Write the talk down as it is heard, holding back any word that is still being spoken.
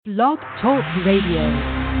Blog Talk Radio.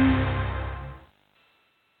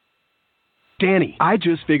 Danny, I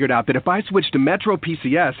just figured out that if I switch to Metro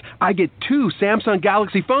PCS, I get 2 Samsung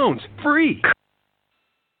Galaxy phones free.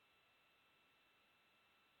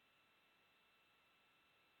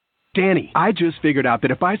 Danny, I just figured out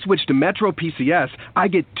that if I switch to Metro PCS, I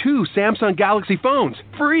get 2 Samsung Galaxy phones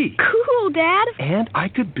free. Cool, Dad. And I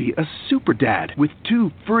could be a super dad with 2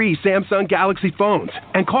 free Samsung Galaxy phones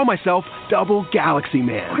and call myself Double Galaxy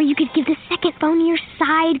Man. Or you could give the second phone to your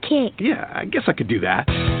sidekick. Yeah, I guess I could do that.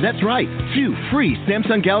 That's right. 2 free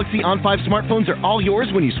Samsung Galaxy On5 smartphones are all yours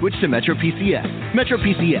when you switch to Metro PCS. Metro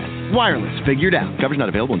PCS. Wireless figured out. Coverage not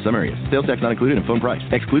available in some areas. Sales tax not included in phone price.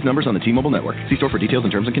 Excludes numbers on the T-Mobile network. See store for details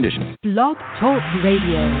and terms and conditions. Blog Talk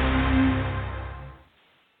Radio.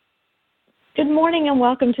 Good morning and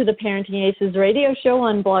welcome to the Parenting Aces radio show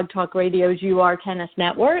on Blog Talk Radio's UR Tennis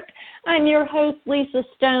Network. I'm your host, Lisa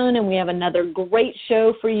Stone, and we have another great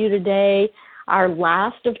show for you today, our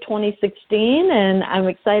last of 2016, and I'm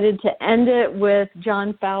excited to end it with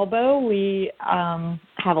John Falbo. We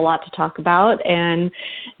have a lot to talk about, and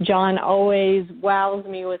John always wows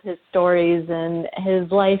me with his stories, and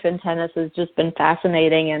his life in tennis has just been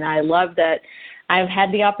fascinating, and I love that I've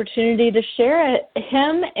had the opportunity to share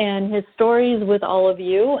him and his stories with all of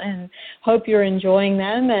you, and hope you're enjoying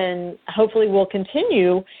them, and hopefully we'll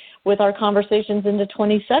continue with our conversations into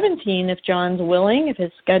 2017 if John's willing, if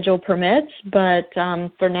his schedule permits. But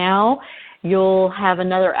for now, you'll have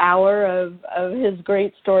another hour of his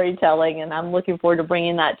great storytelling, and I'm looking forward to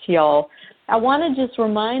bringing that to y'all. I want to just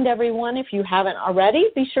remind everyone, if you haven't already,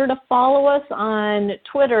 be sure to follow us on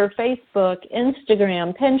Twitter, Facebook,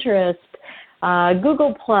 Instagram, Pinterest,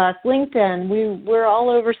 Google+, LinkedIn. We're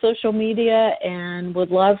all over social media and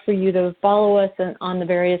would love for you to follow us on the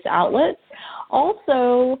various outlets.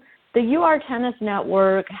 Also, the UR Tennis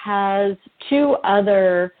Network has 2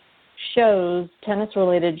 other shows,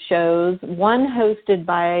 tennis-related shows, one hosted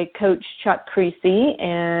by Coach Chuck Creasy,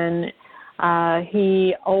 and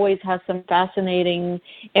he always has some fascinating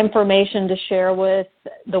information to share with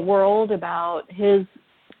the world about his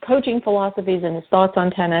coaching philosophies and his thoughts on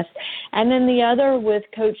tennis. And then the other with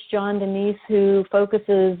Coach John Denise, who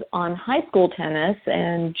focuses on high school tennis,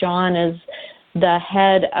 and John is the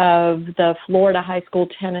head of the Florida High School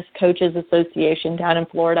Tennis Coaches Association down in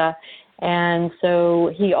Florida. And so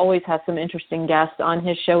he always has some interesting guests on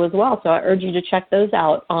his show as well. So I urge you to check those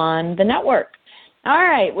out on the network. All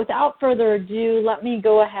right, without further ado, let me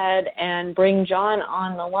go ahead and bring John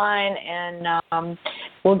on the line, and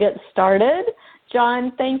we'll get started.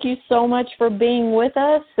 John, thank you so much for being with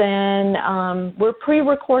us, and we're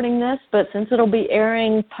pre-recording this, but since it'll be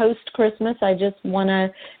airing post-Christmas, I just want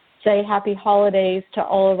to say happy holidays to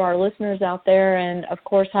all of our listeners out there, and, of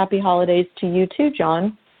course, happy holidays to you too,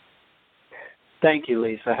 John. Thank you,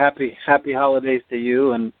 Lisa. Happy holidays to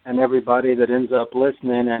you and everybody that ends up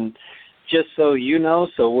listening. And just so you know,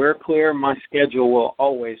 so we're clear, my schedule will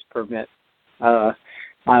always permit.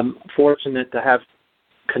 I'm fortunate to have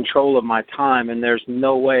control of my time, and there's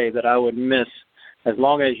no way that I would miss. As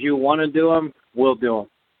long as you want to do them, we'll do them.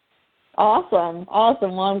 Awesome.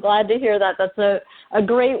 Well, I'm glad to hear that. That's a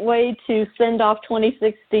great way to send off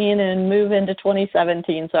 2016 and move into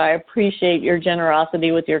 2017. So I appreciate your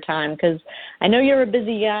generosity with your time, because I know you're a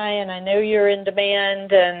busy guy and I know you're in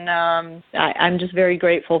demand, and I'm just very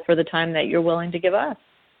grateful for the time that you're willing to give us.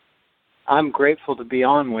 I'm grateful to be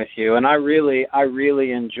on with you, and I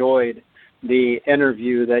really enjoyed the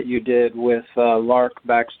interview that you did with Lark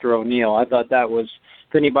Baxter O'Neill. I thought that was,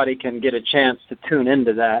 if anybody can get a chance to tune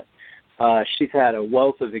into that, she's had a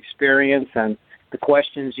wealth of experience, and the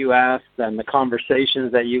questions you asked and the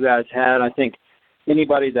conversations that you guys had, I think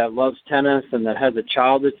anybody that loves tennis and that has a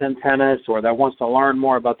child that's in tennis or that wants to learn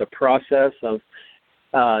more about the process of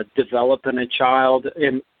developing a child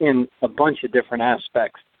in a bunch of different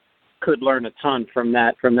aspects could learn a ton from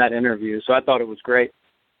that interview. So I thought it was great.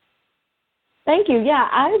 Thank you. Yeah,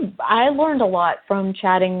 I learned a lot from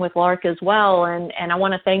chatting with Lark as well, and I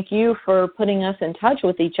want to thank you for putting us in touch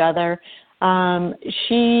with each other.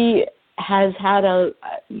 She has had a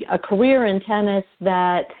career in tennis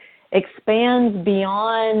that expands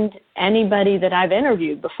beyond anybody that I've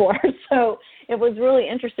interviewed before. So it was really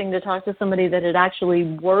interesting to talk to somebody that had actually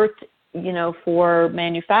worked, for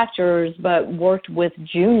manufacturers, but worked with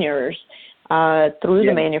juniors. through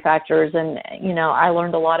the manufacturers. And, I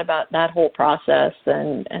learned a lot about that whole process.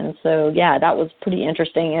 And so, that was pretty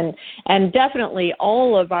interesting. And definitely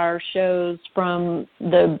all of our shows from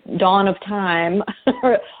the dawn of time,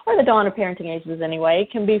 or the dawn of Parenting Aces anyway,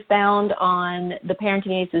 can be found on the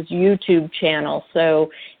Parenting Aces YouTube channel. So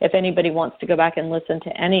if anybody wants to go back and listen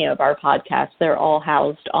to any of our podcasts, they're all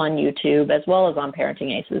housed on YouTube as well as on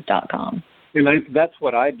parentingaces.com. And that's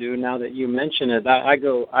what I do now that you mention it. I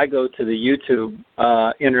go to the YouTube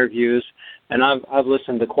interviews, and I've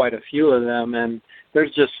listened to quite a few of them, and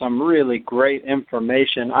there's just some really great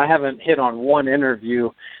information. I haven't hit on one interview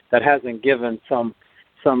that hasn't given some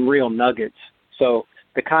real nuggets. So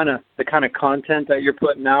the kind of content that you're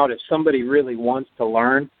putting out, if somebody really wants to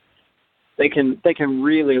learn, they can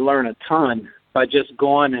really learn a ton by just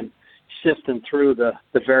going and sifting through the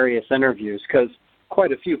various interviews, because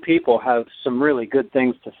quite a few people have some really good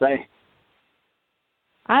things to say.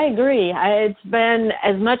 I agree. It's been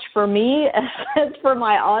as much for me as for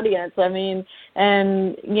my audience. I mean,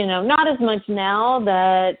 and, not as much now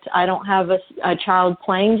that I don't have a child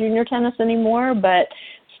playing junior tennis anymore, but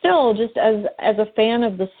still just as a fan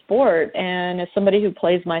of the sport and as somebody who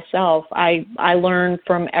plays myself, I learn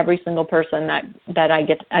from every single person that I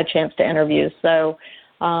get a chance to interview. So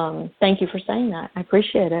thank you for saying that. I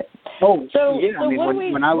appreciate it. Oh, so yeah. So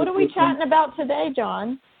what are we chatting about today,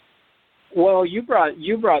 John? Well, you brought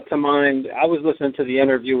to mind, I was listening to the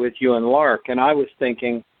interview with you and Lark, and I was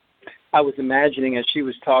imagining as she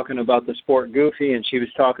was talking about the sport Goofy, and she was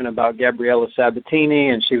talking about Gabriella Sabatini,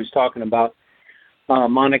 and she was talking about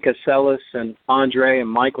Monica Seles and Andre and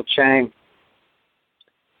Michael Chang.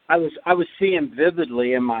 I was seeing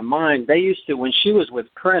vividly in my mind, they used to, when she was with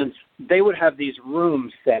Prince, they would have these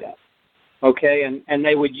rooms set up, okay, and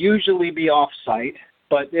they would usually be off-site,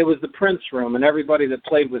 but it was the Prince room, and everybody that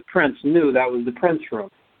played with Prince knew that was the Prince room.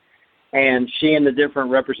 And she and the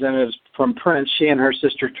different representatives from Prince, she and her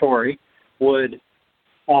sister Tori, would,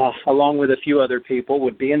 along with a few other people,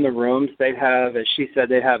 would be in the rooms. They'd have, as she said,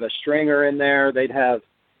 they'd have a stringer in there. They'd have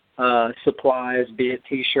supplies, be it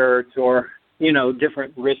T-shirts or,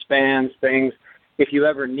 different wristbands, things. If you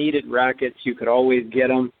ever needed rackets, you could always get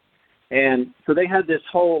them. And so they had this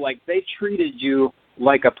whole, they treated you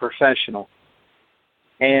like a professional.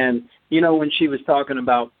 And, when she was talking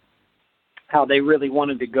about how they really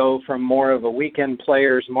wanted to go from more of a weekend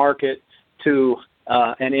players market to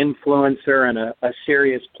an influencer and a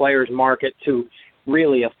serious players market to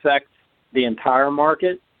really affect the entire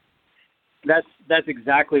market, that's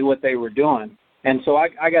exactly what they were doing. And so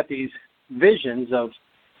I got these visions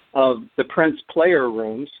of the Prince player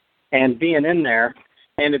rooms and being in there,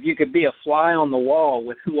 and if you could be a fly on the wall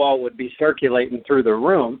with who all would be circulating through the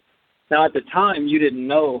room. Now, at the time, you didn't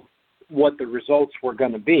know what the results were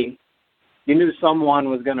going to be. You knew someone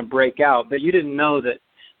was going to break out, but you didn't know that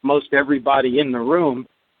most everybody in the room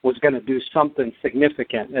was going to do something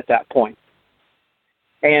significant at that point.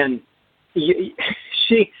 And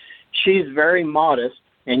she's very modest,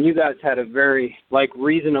 and you guys had a very,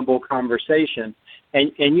 reasonable conversation.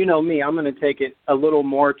 And you know me, I'm going to take it a little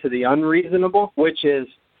more to the unreasonable, which is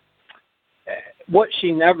what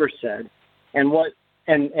she never said,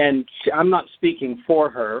 and I'm not speaking for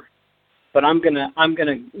her, but I'm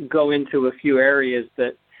gonna go into a few areas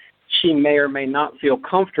that she may or may not feel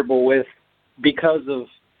comfortable with because of,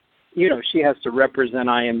 she has to represent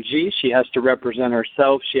IMG, she has to represent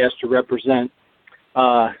herself, she has to represent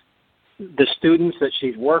the students that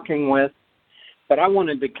she's working with. But I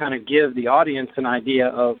wanted to kind of give the audience an idea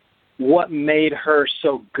of what made her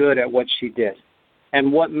so good at what she did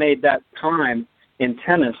and what made that time in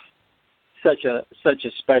tennis such a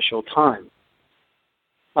special time.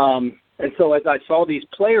 And so as I saw these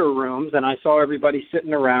player rooms and I saw everybody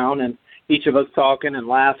sitting around and each of us talking and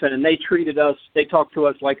laughing, and they talked to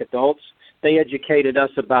us like adults. They educated us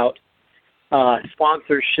about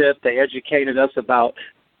sponsorship. They educated us about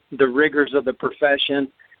the rigors of the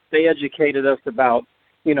profession. They educated us about,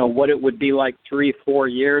 what it would be like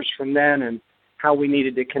 3-4 years from then and how we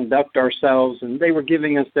needed to conduct ourselves. And they were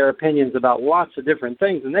giving us their opinions about lots of different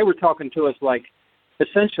things. And they were talking to us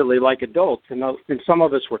essentially like adults. And some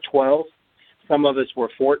of us were 12. Some of us were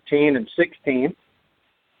 14 and 16.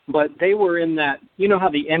 But they were in that, how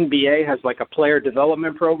the NBA has a player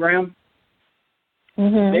development program?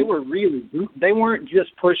 Mm-hmm. They weren't just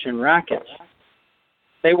pushing rackets.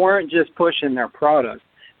 They weren't just pushing their product.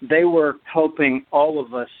 They were helping all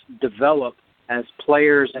of us develop as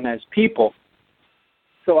players and as people.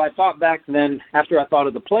 So I thought back then, after I thought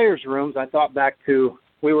of the players' rooms, I thought back to,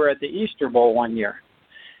 we were at the Easter Bowl one year.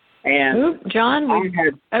 And John,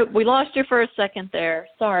 we lost you for a second there.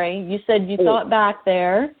 Sorry. You said you thought back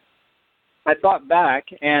there. I thought back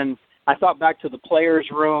to the players'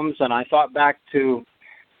 rooms, and I thought back to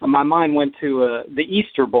my mind went to the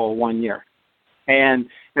Easter Bowl one year, and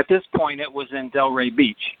at this point it was in Delray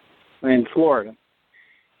Beach, in Florida,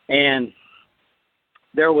 and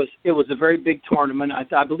it was a very big tournament.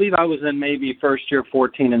 I believe I was in maybe first year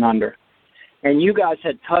 14 and under, and you guys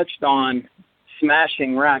had touched on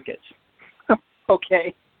smashing rackets,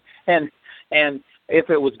 okay, and if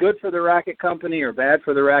it was good for the racket company or bad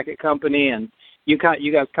for the racket company, and you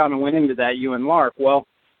guys kind of went into that, you and Lark. Well,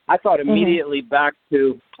 I thought immediately back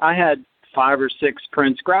to, I had 5 or 6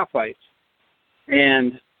 Prince graphites,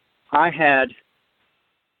 and I had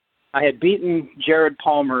beaten Jared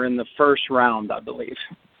Palmer in the first round, I believe,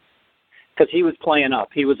 because he was playing up.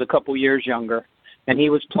 He was a couple years younger, and he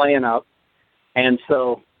was playing up, and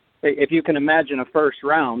so if you can imagine a first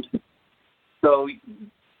round, so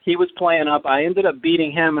he was playing up. I ended up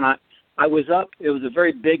beating him, and I was up. It was a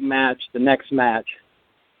very big match, the next match,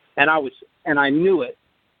 and I knew it.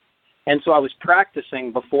 And so I was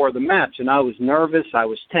practicing before the match, and I was nervous. I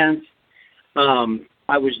was tense.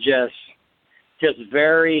 I was just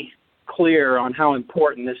very clear on how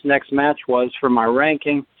important this next match was for my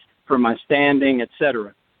ranking, for my standing,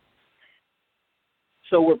 etc.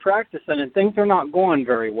 So we're practicing, and things are not going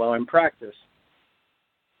very well in practice.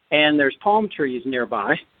 And there's palm trees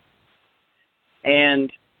nearby.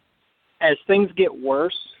 And as things get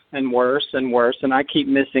worse and worse and worse, and I keep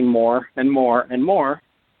missing more and more and more,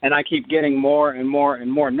 and I keep getting more and more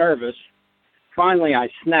and more nervous, finally I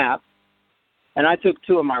snap, and I took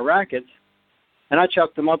 2 of my rackets, and I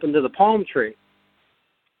chucked them up into the palm tree.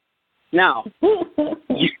 Now,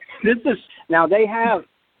 now they have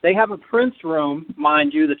a Prince room,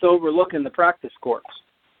 mind you, that's overlooking the practice courts.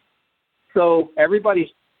 So everybody's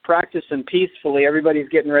practicing peacefully, everybody's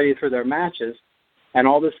getting ready for their matches, and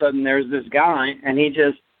all of a sudden there's this guy, and he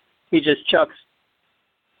just chucks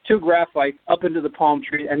 2 graphites up into the palm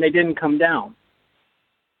tree, and they didn't come down.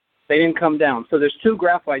 They didn't come down. So there's 2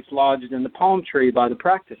 graphites lodged in the palm tree by the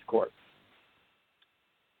practice court.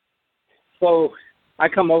 So I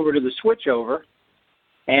come over to the switchover,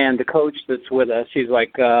 and the coach that's with us, he's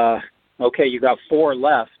like, okay, you got 4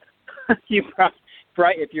 left. You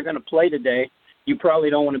probably, if you're going to play today, you probably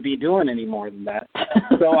don't want to be doing any more than that.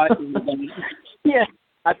 So I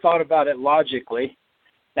thought about it logically,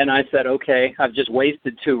 and I said, okay, I've just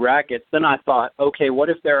wasted 2 rackets. Then I thought, okay, what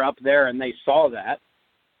if they're up there and they saw that?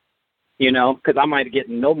 You know, because I might get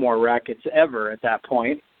no more rackets ever at that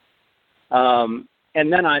point. And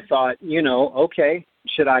then I thought, you know, okay,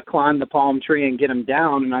 should I climb the palm tree and get them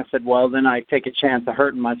down? And I said, well, then I take a chance of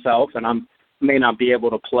hurting myself, and I may not be able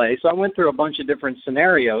to play. So I went through a bunch of different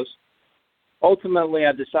scenarios. Ultimately,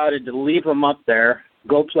 I decided to leave them up there,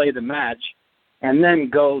 go play the match, and then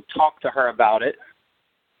go talk to her about it,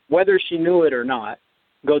 whether she knew it or not.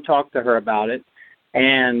 Go talk to her about it,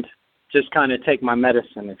 and just kind of take my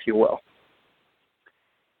medicine, if you will.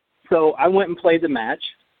 So I went and played the match.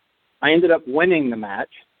 I ended up winning the match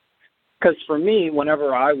because for me,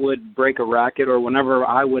 whenever I would break a racket or whenever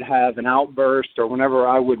I would have an outburst or whenever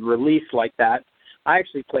I would release like that, I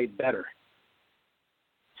actually played better.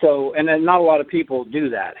 So, and then not a lot of people do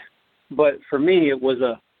that. But for me, it was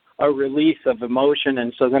a release of emotion,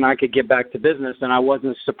 and so then I could get back to business, and I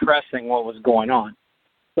wasn't suppressing what was going on.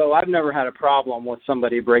 So I've never had a problem with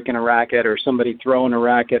somebody breaking a racket or somebody throwing a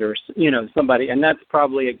racket or, you know, somebody, and that's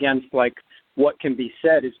probably against, like, what can be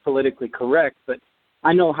said is politically correct, but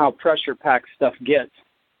I know how pressure-packed stuff gets,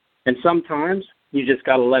 and sometimes you just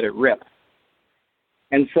got to let it rip.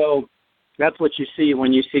 And so that's what you see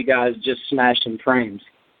when you see guys just smashing frames.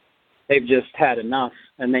 They've just had enough,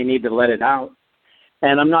 and they need to let it out.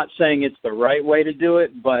 And I'm not saying it's the right way to do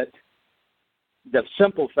it, but the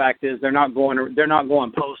simple fact is they're not going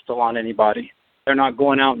postal on anybody. They're not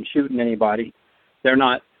going out and shooting anybody.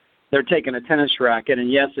 They're taking a tennis racket,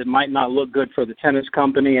 and yes, it might not look good for the tennis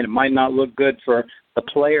company, and it might not look good for the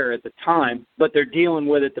player at the time, but they're dealing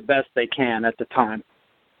with it the best they can at the time.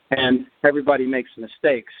 And everybody makes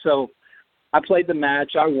mistakes. So I played the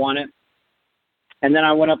match, I won it, and then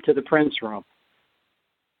I went up to the Prince room.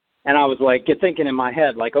 And I was like, thinking in my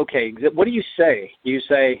head, like, okay, what do you say? Do you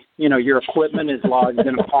say, you know, your equipment is lodged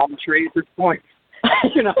in a palm tree at this point?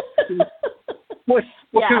 You know, what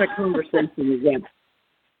kind of conversation is that?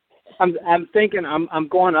 I'm thinking, I'm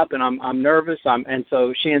going up, and I'm nervous. And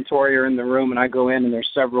so she and Tori are in the room, and I go in, and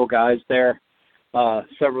there's several guys there,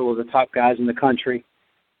 several of the top guys in the country.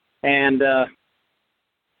 And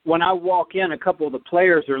when I walk in, a couple of the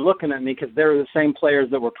players are looking at me because they're the same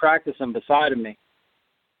players that were practicing beside of me.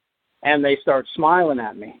 And they start smiling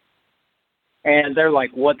at me. And they're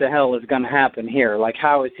like, what the hell is going to happen here? Like,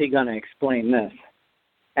 how is he going to explain this?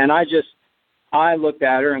 And I looked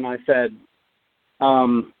at her and I said,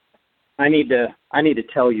 I need to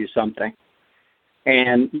tell you something.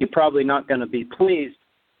 And you're probably not going to be pleased,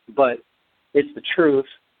 but it's the truth.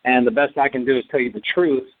 And the best I can do is tell you the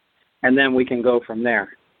truth, and then we can go from there.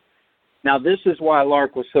 Now, this is why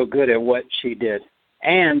Lark was so good at what she did.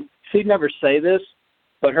 And she'd never say this,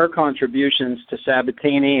 but her contributions to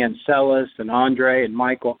Sabatini and Celis and Andre and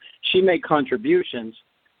Michael, she made contributions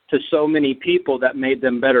to so many people that made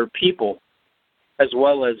them better people as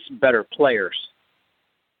well as better players.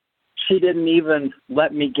 She didn't even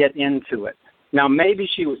let me get into it. Now, maybe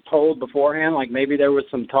she was told beforehand, like maybe there was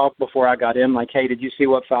some talk before I got in, like, hey, did you see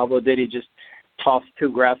what Falvo did? He just tossed 2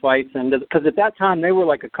 graphites into, because at that time they were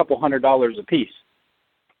like $200 a piece.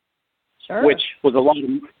 Sure. Which was a lot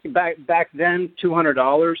of, back then,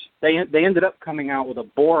 $200. They ended up coming out with a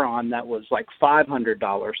boron that was like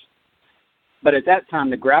 $500. But at that time,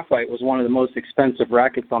 the graphite was one of the most expensive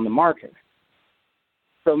rackets on the market.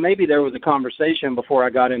 So maybe there was a conversation before I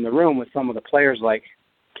got in the room with some of the players like,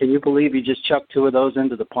 can you believe you just chucked 2 of those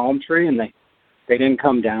into the palm tree and they didn't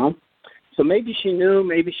come down? So maybe she knew,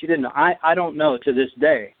 maybe she didn't. I don't know to this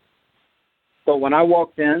day. But when I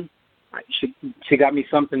walked in, she got me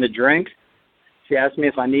something to drink. She asked me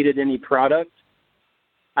if I needed any product.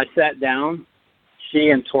 I sat down. She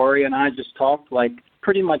and Tori and I just talked like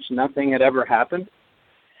pretty much nothing had ever happened.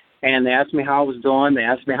 And they asked me how I was doing. They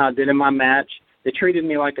asked me how I did in my match. They treated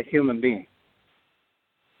me like a human being.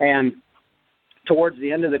 And towards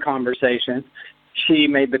the end of the conversation, she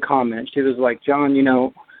made the comment. She was like, John, you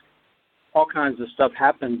know, all kinds of stuff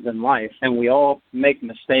happens in life, and we all make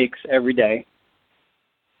mistakes every day.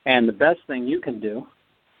 And the best thing you can do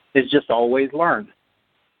is just always learn.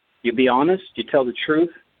 You be honest, you tell the truth,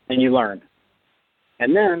 and you learn.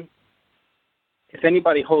 And then, if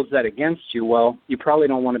anybody holds that against you, well, you probably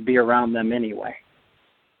don't want to be around them anyway.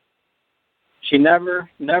 She never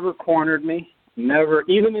cornered me. Never,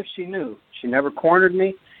 even if she knew, she never cornered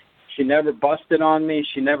me. She never busted on me.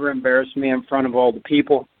 She never embarrassed me in front of all the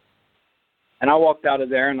people. And I walked out of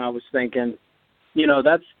there and I was thinking, you know,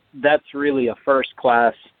 that's really a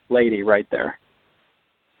first-class lady right there.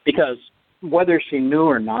 Because whether she knew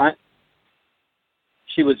or not,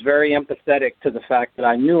 she was very empathetic to the fact that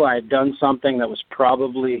I knew I had done something that was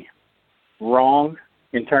probably wrong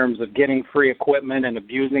in terms of getting free equipment and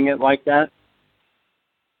abusing it like that.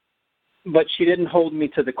 But she didn't hold me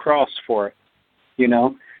to the cross for it, you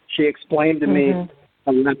know. She explained to me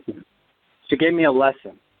a lesson. She gave me a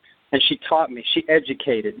lesson, and she taught me. She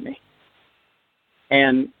educated me,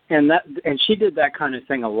 and she did that kind of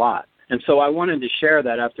thing a lot. And so I wanted to share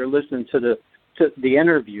that after listening to the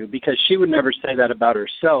interview, because she would never say that about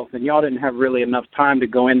herself, and y'all didn't have really enough time to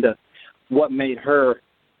go into what made her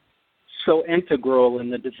so integral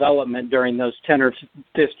in the development during those 10 or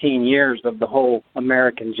 15 years of the whole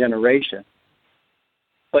American generation.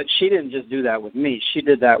 But she didn't just do that with me. She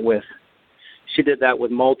did that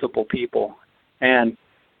with multiple people. And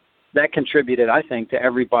that contributed, I think, to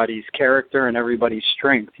everybody's character and everybody's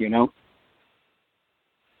strength, you know?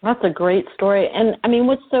 That's a great story. And, I mean,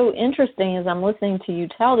 what's so interesting as I'm listening to you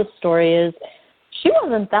tell the story is she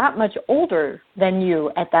wasn't that much older than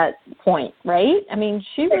you at that point, right? I mean,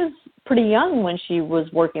 she was pretty young when she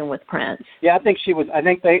was working with Prince. Yeah, I think she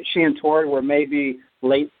and Tori were maybe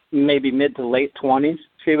mid to late 20s.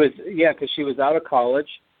 She was, because she was out of college,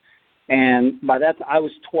 and by that I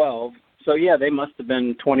was 12. So yeah, they must have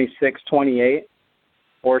been 26, 28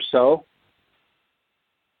 or so.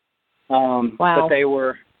 Wow. But they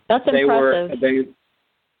were. That's impressive.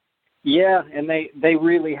 And they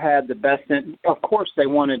really had the best. Of course, they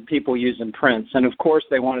wanted people using Prince, and of course,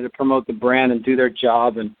 they wanted to promote the brand and do their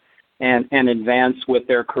job and advance with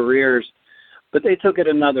their careers. But they took it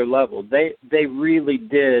another level. They really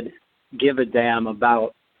did give a damn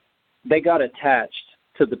about. They got attached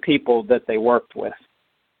to the people that they worked with,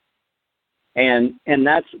 and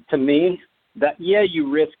that's, to me, that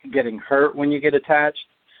you risk getting hurt when you get attached.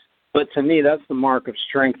 But to me, that's the mark of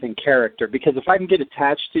strength and character. Because if I can get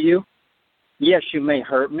attached to you, yes, you may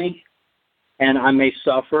hurt me, and I may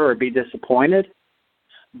suffer or be disappointed.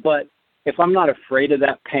 But if I'm not afraid of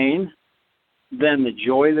that pain, then the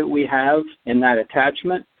joy that we have in that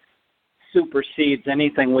attachment supersedes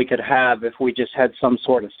anything we could have if we just had some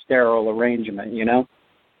sort of sterile arrangement, you know?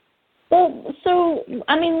 Well, so,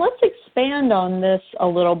 I mean, let's expand on this a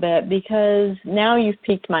little bit, because now you've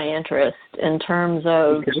piqued my interest in terms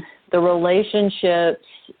of the relationships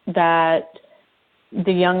that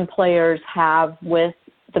the young players have with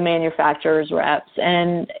the manufacturer's reps.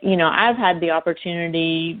 And, you know, I've had the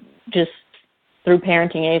opportunity just through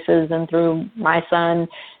Parenting Aces and through my son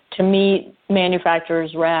to meet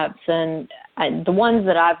manufacturers' reps, and the ones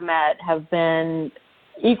that I've met have been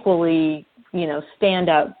equally,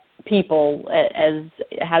 stand-up people as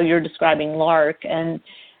how you're describing Lark. And,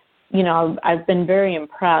 I've been very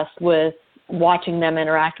impressed with watching them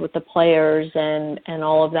interact with the players and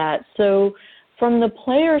all of that. So from the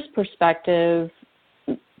players' perspective,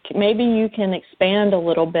 maybe you can expand a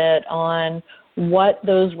little bit on what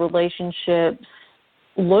those relationships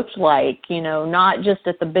looked like, not just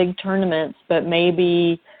at the big tournaments, but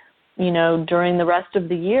maybe, during the rest of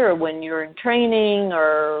the year when you're in training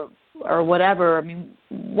or whatever. I mean,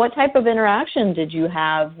 what type of interaction did you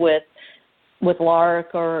have with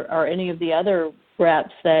Lark or any of the other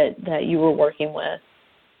reps that you were working with?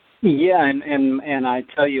 Yeah, and I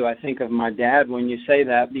tell you, I think of my dad when you say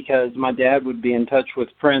that, because my dad would be in touch with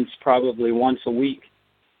Prince probably once a week.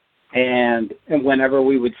 And whenever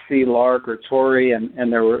we would see Lark or Tori,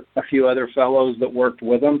 and there were a few other fellows that worked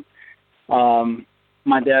with him,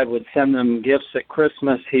 my dad would send them gifts at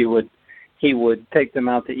Christmas. He would take them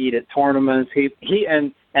out to eat at tournaments.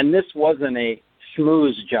 And this wasn't a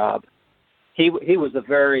schmooze job. He was a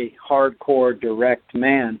very hardcore, direct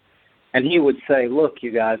man. And he would say, look,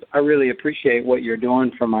 you guys, I really appreciate what you're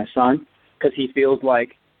doing for my son, because he feels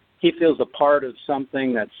a part of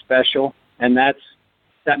something that's special, and that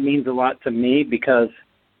means a lot to me, because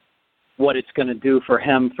what it's going to do for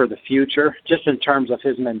him for the future, just in terms of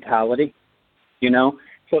his mentality,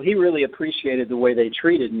 So he really appreciated the way they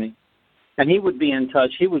treated me. And he would be in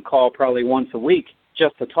touch. He would call probably once a week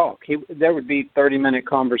just to talk. There would be 30-minute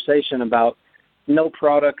conversation about no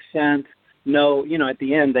product sent, no, at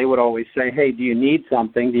the end they would always say, hey, do you need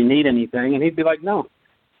something? Do you need anything? And he'd be like, no,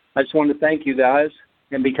 I just wanted to thank you guys.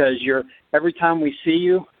 And because every time we see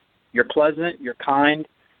you, you're pleasant, you're kind,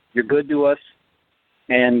 you're good to us.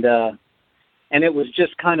 And it was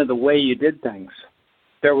just kind of the way you did things.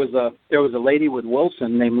 There was a lady with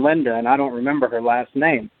Wilson named Linda, and I don't remember her last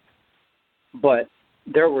name. But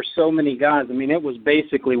there were so many guys. I mean, it was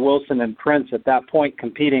basically Wilson and Prince at that point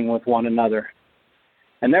competing with one another.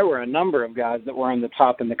 And there were a number of guys that were on the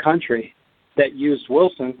top in the country that used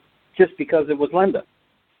Wilson just because it was Linda.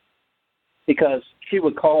 Because she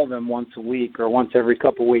would call them once a week or once every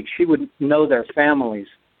couple of weeks. She would know their families.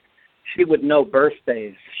 She would know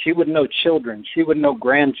birthdays. She would know children. She would know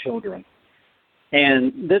grandchildren.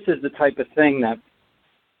 And this is the type of thing that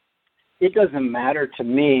it doesn't matter to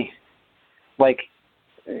me. Like,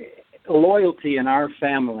 loyalty in our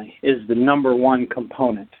family is the number one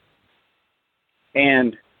component.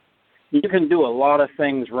 And you can do a lot of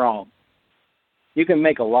things wrong. You can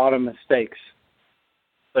make a lot of mistakes.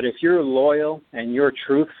 But if you're loyal and you're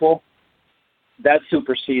truthful, that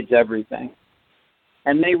supersedes everything.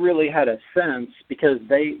 And they really had a sense, because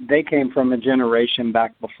they came from a generation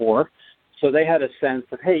back before, so they had a sense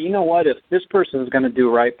of, hey, you know what, if this person is going to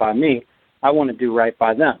do right by me, I want to do right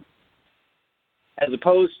by them. As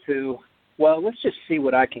opposed to, well, let's just see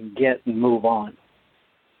what I can get and move on.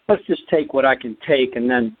 Let's just take what I can take and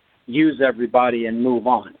then use everybody and move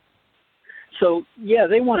on. So, yeah,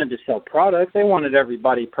 they wanted to sell product. They wanted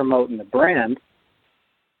everybody promoting the brand.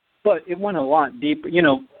 But it went a lot deeper.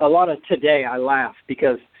 A lot of today I laugh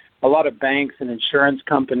because a lot of banks and insurance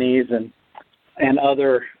companies and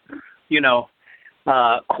other,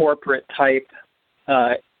 corporate type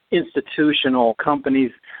institutional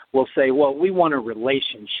companies will say, well, we want a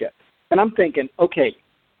relationship. And I'm thinking, okay,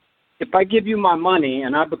 if I give you my money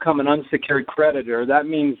and I become an unsecured creditor, that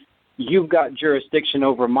means you've got jurisdiction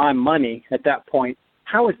over my money at that point.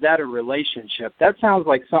 How is that a relationship? That sounds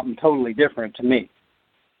like something totally different to me.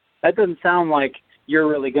 That doesn't sound like you're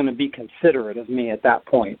really going to be considerate of me at that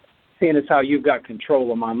point, seeing as how you've got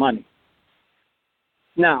control of my money.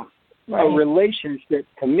 Now, right. A relationship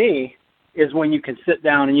to me is when you can sit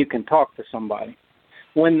down and you can talk to somebody,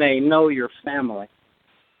 when they know your family,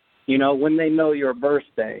 when they know your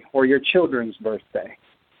birthday or your children's birthday.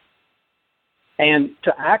 And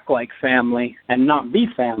to act like family and not be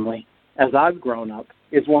family, as I've grown up,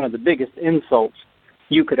 is one of the biggest insults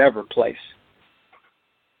you could ever place.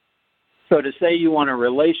 So to say you want a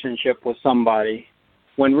relationship with somebody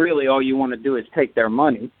when really all you want to do is take their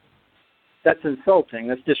money, that's insulting.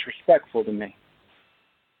 That's disrespectful to me.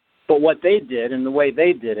 But what they did and the way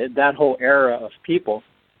they did it, that whole era of people,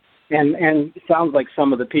 and it sounds like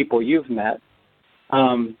some of the people you've met,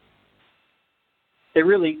 they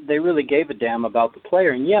really gave a damn about the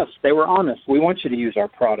player. And yes, they were honest. We want you to use our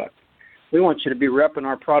product. We want you to be repping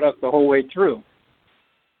our product the whole way through.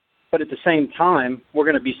 But at the same time, we're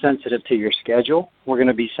going to be sensitive to your schedule. We're going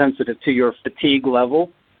to be sensitive to your fatigue level.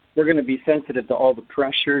 We're going to be sensitive to all the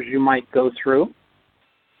pressures you might go through.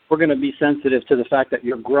 We're going to be sensitive to the fact that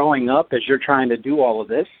you're growing up as you're trying to do all of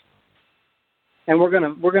this. And we're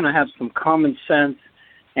going to have some common sense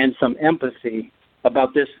and some empathy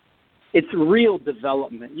about this. It's real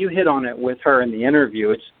development. You hit on it with her in the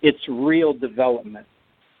interview. It's real development.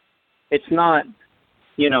 It's not,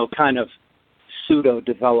 kind of pseudo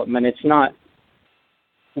development. It's not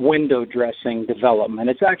window dressing development.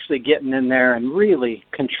 It's actually getting in there and really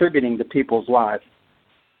contributing to people's lives.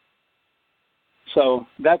 So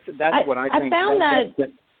that's what I think. I found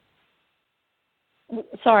that.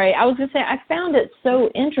 Sorry, I was going to say I found it so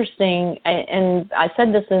interesting, and I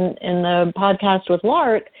said this in the podcast with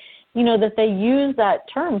Lark, that they use that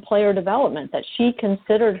term, player development, that she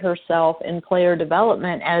considered herself in player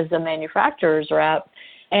development as a manufacturer's rep,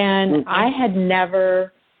 and I had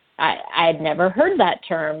never heard that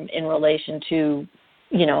term in relation to,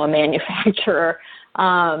 a manufacturer.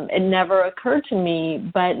 It never occurred to me,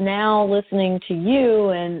 but now listening to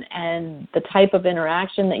you and the type of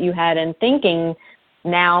interaction that you had and thinking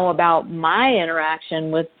now about my interaction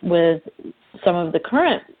with some of the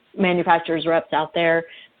current manufacturers reps out there,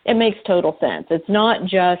 it makes total sense. It's not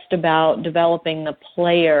just about developing the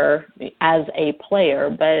player as a player,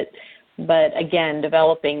 but again,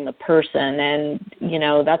 developing the person. And,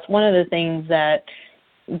 that's one of the things that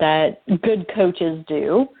good coaches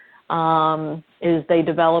do, is they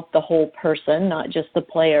develop the whole person, not just the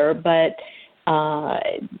player. But,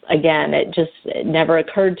 again, it never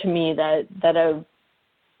occurred to me that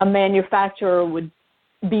a manufacturer would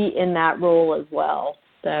be in that role as well.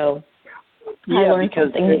 So I learned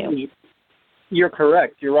something new. You're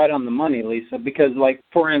correct. You're right on the money, Lisa, because,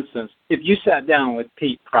 for instance, if you sat down with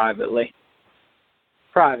Pete privately,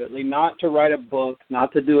 not to write a book,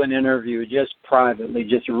 not to do an interview, just privately,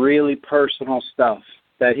 just really personal stuff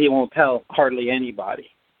that he won't tell hardly anybody.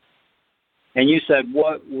 And you said,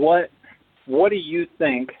 what do you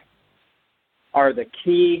think are the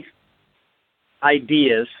key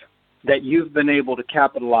ideas that you've been able to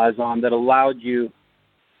capitalize on that allowed you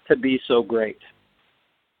to be so great?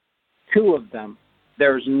 Two of them,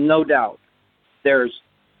 there's no doubt, there's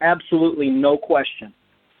absolutely no question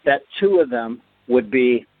that two of them would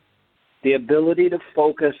be the ability to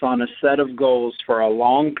focus on a set of goals for a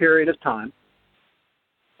long period of time,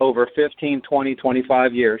 over 15, 20,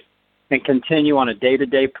 25 years, and continue on a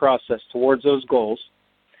day-to-day process towards those goals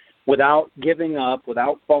without giving up,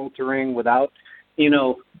 without faltering, without,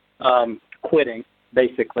 quitting,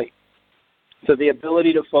 basically. So the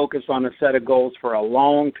ability to focus on a set of goals for a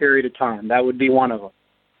long period of time, that would be one of them.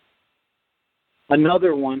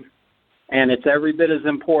 Another one, and it's every bit as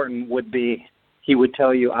important, would be he would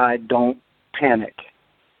tell you, I don't panic.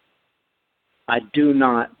 I do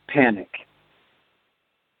not panic.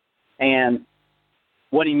 And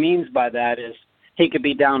what he means by that is he could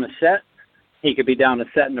be down a set, he could be down a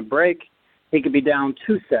set and a break, he could be down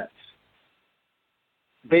 2 sets.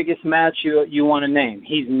 Biggest match you want to name,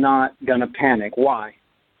 he's not going to panic. Why?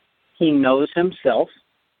 He knows himself.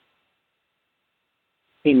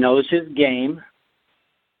 He knows his game.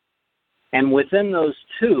 And within those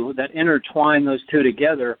two, that intertwine those two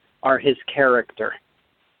together, are his character.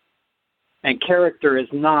 And character is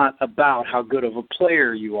not about how good of a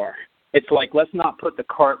player you are. It's like, let's not put the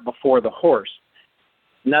cart before the horse.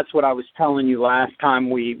 And that's what I was telling you last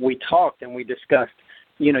time we talked and we discussed.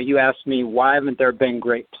 You asked me, why haven't there been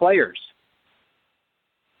great players?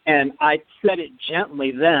 And I said it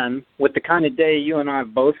gently then. With the kind of day you and I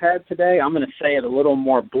have both had today, I'm going to say it a little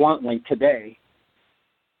more bluntly today.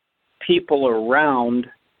 People around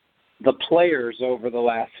the players over the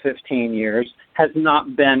last 15 years has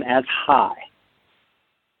not been as high.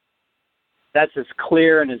 That's as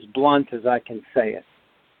clear and as blunt as I can say it.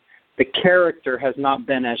 The character has not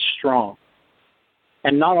been as strong.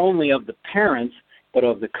 And not only of the parents, but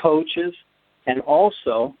of the coaches and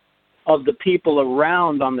also of the people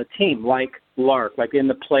around on the team, like Lark, like in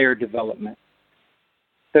the player development.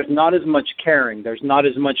 There's not as much caring. There's not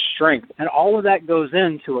as much strength. And all of that goes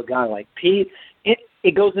into a guy like Pete.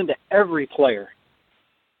 It goes into every player.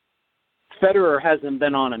 Federer hasn't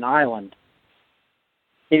been on an island.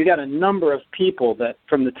 He's got a number of people that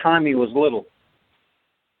from the time he was little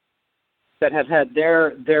that have had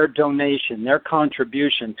their donation, their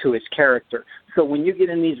contribution to his character. So when you get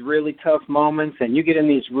in these really tough moments and you get in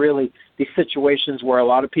these situations where a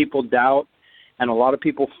lot of people doubt and a lot of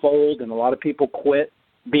people fold and a lot of people quit,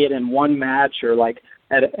 be it in one match or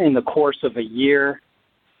in the course of a year,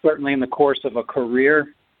 certainly in the course of a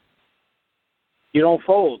career, you don't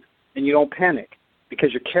fold and you don't panic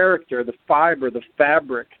because your character, the fiber, the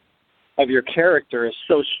fabric of your character is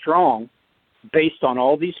so strong based on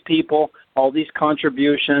all these people, all these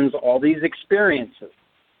contributions, all these experiences,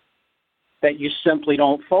 that you simply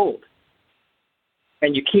don't fold.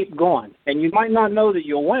 And you keep going. And you might not know that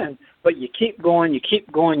you'll win, but you keep going, you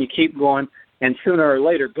keep going, you keep going, and sooner or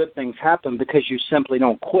later good things happen because you simply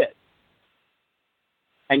don't quit.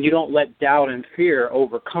 And you don't let doubt and fear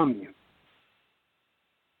overcome you.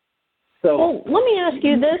 So, well, let me ask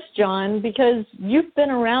you this, John, because you've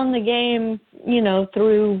been around the game,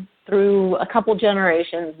 through a couple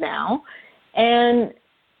generations now. And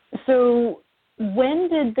so when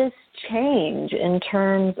did this change in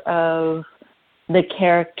terms of the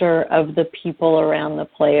character of the people around the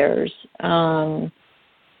players? Was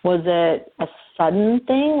it a sudden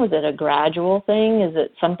thing? Was it a gradual thing? Is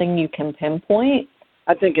it something you can pinpoint?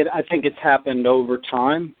 I think it's happened over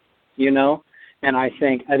time, and I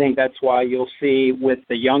think that's why you'll see with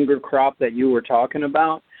the younger crop that you were talking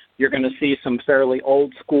about, you're going to see some fairly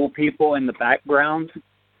old school people in the background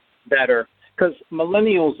that are, because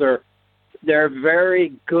millennials they're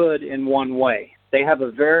very good in one way. They have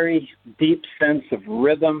a very deep sense of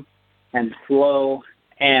rhythm and flow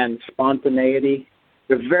and spontaneity.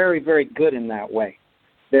 They're very, very good in that way.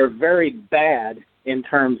 They're very bad in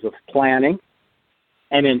terms of planning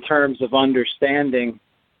and in terms of understanding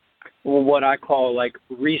what I call like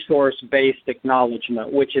resource-based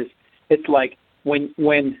acknowledgement, which is, it's like when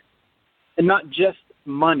and not just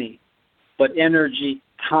money, but energy,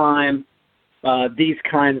 time, these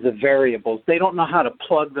kinds of variables. They don't know how to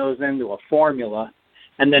plug those into a formula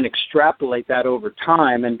and then extrapolate that over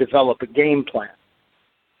time and develop a game plan,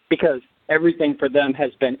 because everything for them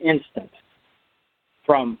has been instant,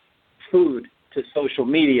 from food to social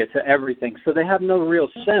media to everything. So they have no real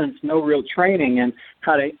sense, no real training in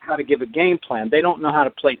how to give a game plan. They don't know how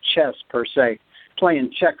to play chess per se,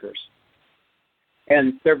 playing checkers.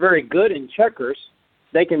 And they're very good in checkers.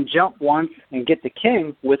 They can jump once and get the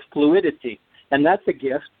king with fluidity, and that's a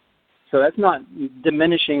gift. So that's not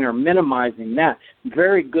diminishing or minimizing that.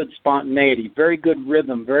 Very good spontaneity, very good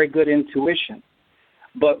rhythm, very good intuition.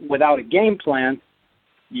 But without a game plan,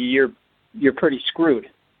 you're pretty screwed.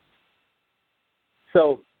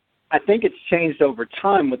 So I think it's changed over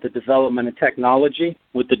time with the development of technology,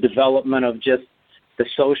 with the development of just the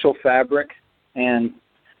social fabric and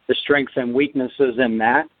the strengths and weaknesses in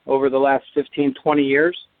that over the last 15, 20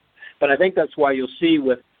 years. But I think that's why you'll see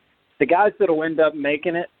with the guys that will end up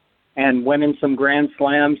making it and winning some Grand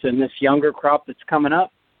Slams in this younger crop that's coming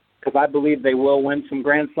up, because I believe they will win some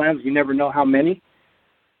Grand Slams. You never know how many.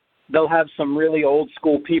 They'll have some really old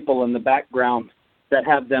school people in the background that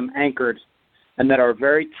have them anchored and that are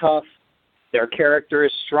very tough. Their character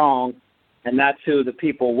is strong, and that's who the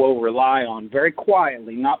people will rely on very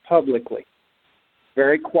quietly, not publicly,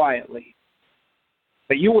 very quietly.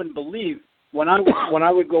 But you wouldn't believe when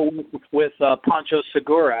I would go with Pancho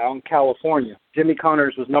Segura out in California. Jimmy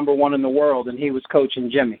Connors was number one in the world, and he was coaching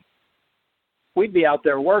Jimmy. We'd be out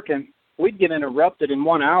there working. We'd get interrupted in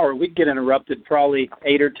 1 hour. We'd get interrupted probably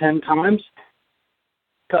 8 or 10 times,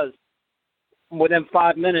 because within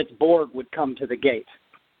 5 minutes, Borg would come to the gate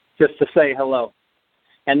just to say hello.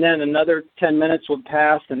 And then another 10 minutes would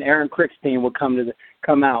pass, and Aaron Krickstein would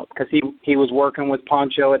come out because he was working with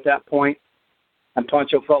Pancho at that point, and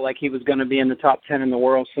Pancho felt like he was going to be in the top 10 in the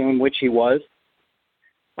world soon, which he was.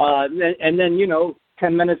 And then,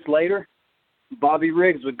 10 minutes later, Bobby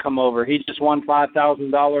Riggs would come over. He just won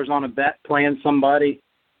 $5,000 on a bet playing somebody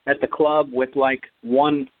at the club with like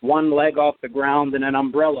one leg off the ground and an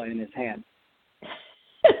umbrella in his hand.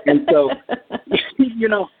 And so,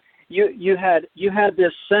 you had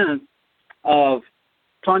this sense of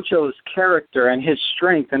Pancho's character and his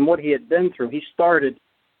strength and what he had been through. He started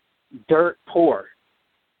dirt poor.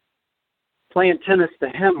 Playing tennis to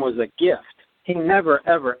him was a gift. He never,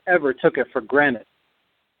 ever, ever took it for granted.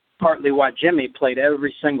 Partly why Jimmy played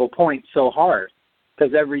every single point so hard,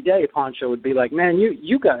 because every day Pancho would be like, man,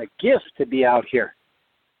 you got a gift to be out here,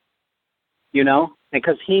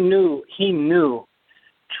 because he knew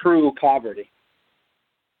true poverty.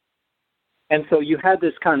 And so you had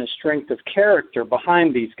this kind of strength of character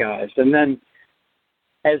behind these guys. And then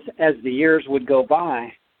as the years would go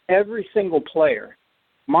by, every single player,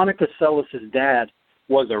 Monica Seles' dad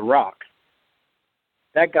was a rock.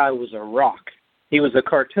 That guy was a rock. He was a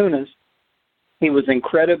cartoonist. He was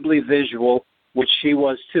incredibly visual, which she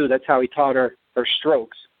was too. That's how he taught her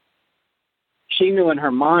strokes. She knew in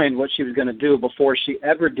her mind what she was going to do before she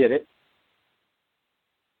ever did it.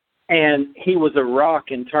 And he was a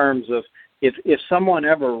rock in terms of if someone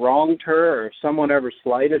ever wronged her or if someone ever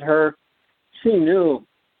slighted her, she knew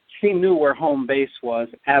where home base was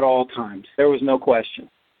at all times. There was no question.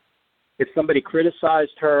 if somebody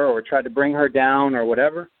criticized her or tried to bring her down or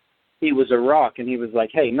whatever, he was a rock, and he was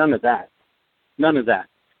like, hey, none of that. None of that.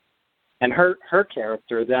 And her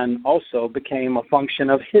character then also became a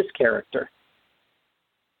function of his character.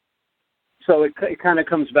 So it kind of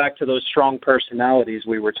comes back to those strong personalities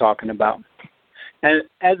we were talking about. And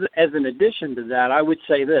as an addition to that, I would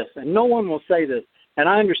say this, and no one will say this, and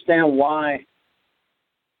I understand why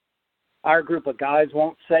our group of guys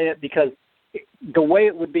won't say it, because the way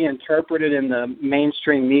it would be interpreted in the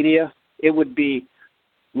mainstream media, it would be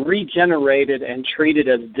regenerated and treated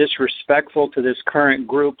as disrespectful to this current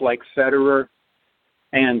group like Federer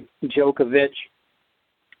and Djokovic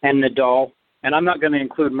and Nadal. And I'm not going to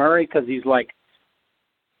include Murray because he's like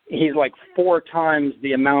 4 times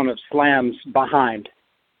the amount of slams behind.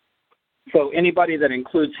 So anybody that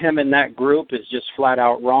includes him in that group is just flat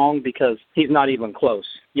out wrong, because he's not even close.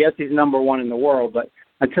 Yes, he's number 1 in the world, but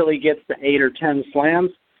until he gets to 8 or 10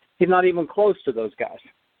 slams, he's not even close to those guys.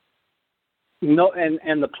 No,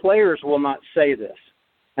 and the players will not say this.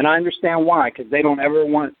 And I understand why, because they don't ever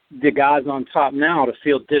want the guys on top now to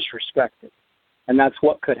feel disrespected. And that's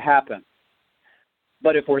what could happen.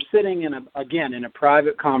 But if we're sitting in a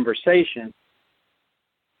private conversation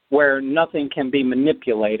where nothing can be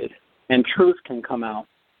manipulated and truth can come out,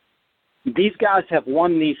 these guys have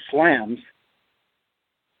won these slams.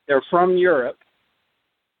 They're from Europe.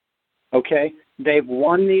 Okay? They've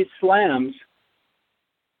won these slams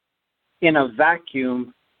in a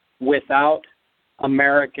vacuum without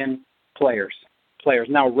American players.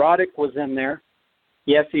 Now, Roddick was in there.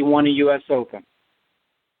 Yes, he won a U.S. Open.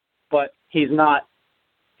 But he's not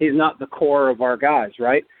the core of our guys,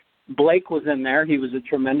 right? Blake was in there. He was a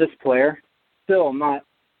tremendous player. Still not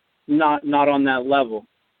on that level.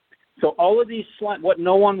 So all of these what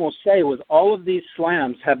no one will say was all of these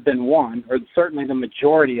slams have been won, or certainly the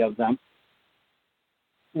majority of them,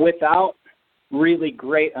 without really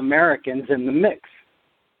great Americans in the mix.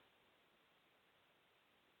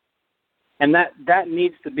 And that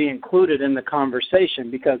needs to be included in the conversation,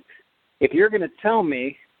 because if you're going to tell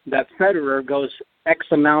me that Federer goes X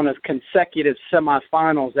amount of consecutive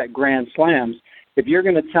semifinals at Grand Slams, if you're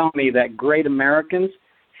going to tell me that great Americans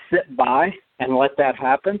sit by and let that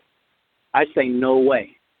happen, I say no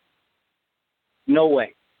way. No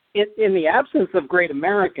way. In the absence of great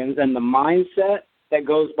Americans and the mindset that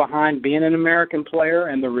goes behind being an American player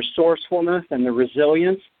and the resourcefulness and the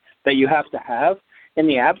resilience that you have to have, in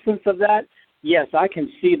the absence of that, yes, I can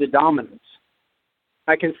see the dominance.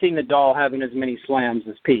 I can see Nadal having as many slams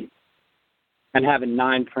as Pete and having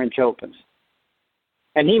 9 French Opens.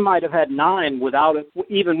 And he might have had 9 without it,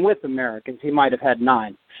 even with Americans, he might have had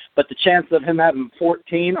 9. But the chances of him having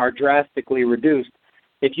 14 are drastically reduced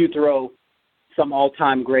if you throw some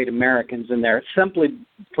all-time great Americans in there, simply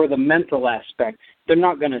for the mental aspect. They're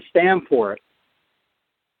not going to stand for it.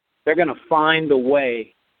 They're going to find a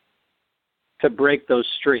way to break those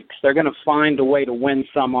streaks. They're going to find a way to win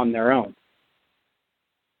some on their own.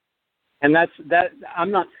 And that.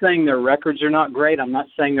 I'm not saying their records are not great. I'm not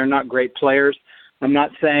saying they're not great players. I'm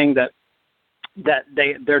not saying that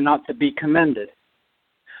they're not to be commended.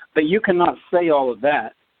 But you cannot say all of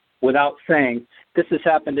that without saying this has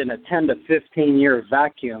happened in a 10 to 15 year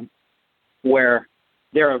vacuum where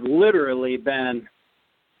there have literally been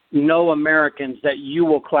no Americans that you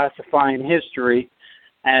will classify in history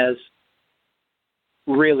as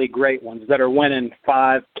really great ones that are winning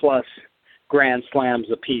 5+ Grand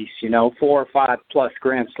Slams apiece, 4 or 5+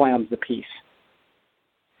 Grand Slams apiece.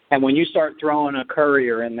 And when you start throwing a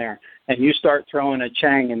Courier in there, and you start throwing a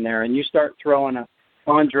Chang in there, and you start throwing a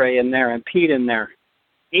Andre in there and Pete in there,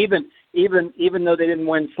 even though they didn't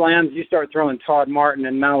win slams, you start throwing Todd Martin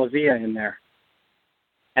and Malavia in there.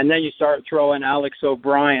 And then you start throwing Alex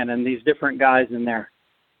O'Brien and these different guys in there.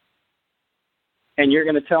 And you're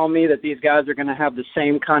going to tell me that these guys are going to have the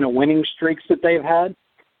same kind of winning streaks that they've had?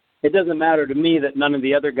 It doesn't matter to me that none of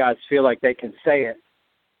the other guys feel like they can say it.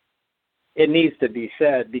 It needs to be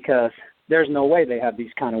said, because there's no way they have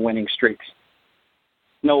these kind of winning streaks.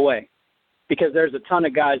 No way. Because there's a ton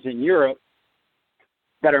of guys in Europe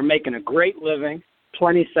that are making a great living,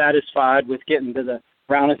 plenty satisfied with getting to the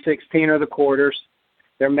round of 16 or the quarters.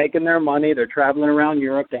 They're making their money. They're traveling around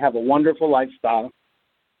Europe. They have a wonderful lifestyle.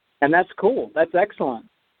 And that's cool. That's excellent,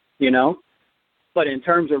 But in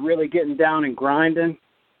terms of really getting down and grinding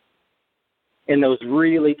in those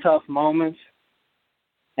really tough moments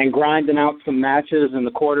and grinding out some matches in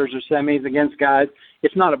the quarters or semis against guys,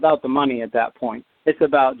 it's not about the money at that point. It's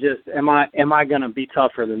about just, am I going to be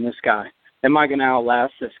tougher than this guy? Am I going to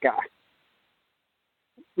outlast this guy?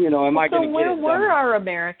 Am I going to get it done? Where were our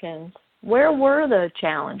Americans? Where were the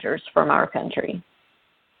challengers from our country?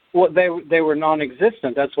 Well, they were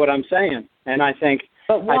non-existent. That's what I'm saying, and I think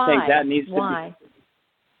that needs to Why?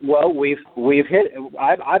 be. Well, we've hit.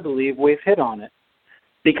 I believe we've hit on it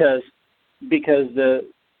because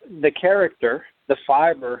the character, the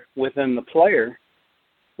fiber within the player,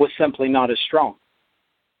 was simply not as strong.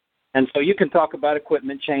 And so you can talk about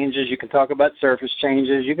equipment changes, you can talk about surface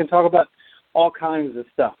changes, you can talk about all kinds of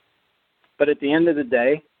stuff, but at the end of the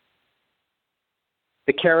day,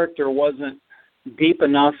 the character wasn't deep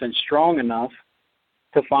enough and strong enough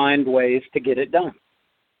to find ways to get it done.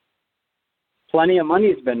 Plenty of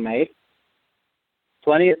money's been made.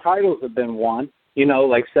 Plenty of titles have been won,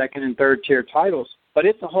 like second and third tier titles. But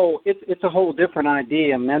it's a whole different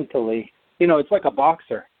idea mentally. It's like a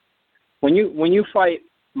boxer. When you fight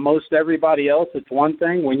most everybody else, it's one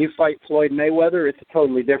thing. When you fight Floyd Mayweather, it's a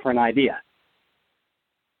totally different idea.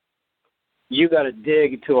 You got to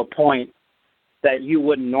dig to a point that you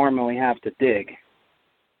wouldn't normally have to dig.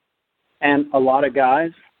 And a lot of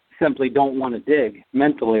guys simply don't want to dig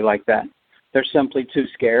mentally like that. They're simply too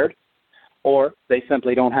scared, or they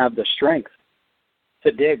simply don't have the strength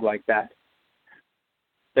to dig like that.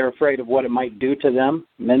 They're afraid of what it might do to them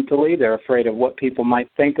mentally. They're afraid of what people might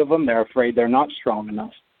think of them. They're afraid they're not strong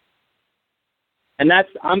enough. And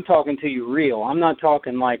I'm talking to you real. I'm not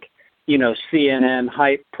talking like, CNN,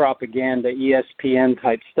 hype, propaganda, ESPN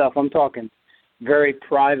type stuff. I'm talking very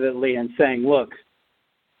privately and saying, look,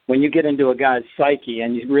 when you get into a guy's psyche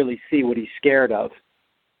and you really see what he's scared of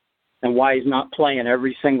and why he's not playing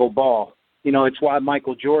every single ball, it's why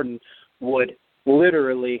Michael Jordan would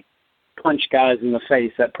literally punch guys in the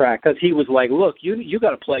face at practice. He was like, look, you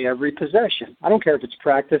got to play every possession. I don't care if it's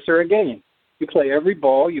practice or a game. You play every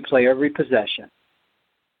ball, you play every possession.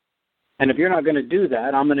 And if you're not going to do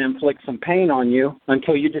that, I'm going to inflict some pain on you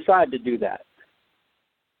until you decide to do that.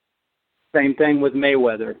 Same thing with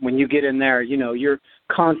Mayweather. When you get in there, you're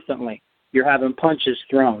having punches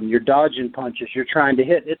thrown. You're dodging punches. You're trying to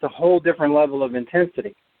hit. It's a whole different level of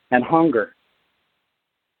intensity and hunger.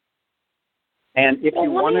 And if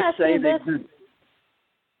you want to say that...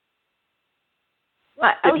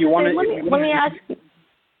 Let me ask you...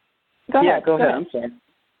 Go ahead. Go ahead. I'm sorry.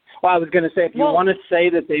 Well, I was going to say, if you want to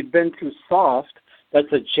say that they've been too soft,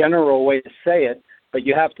 that's a general way to say it, but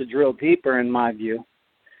you have to drill deeper, in my view.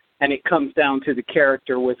 And it comes down to the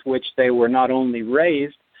character with which they were not only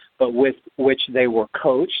raised, but with which they were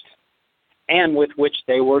coached and with which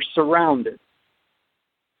they were surrounded.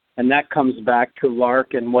 And that comes back to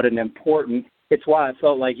Lark and what an important... It's why I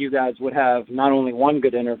felt like you guys would have not only one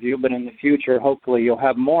good interview, but in the future, hopefully you'll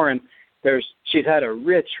have more. And she's had a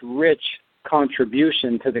rich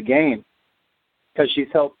contribution to the game because she's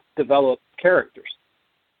helped develop characters.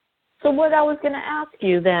 So what I was going to ask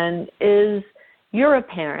you then is, you're a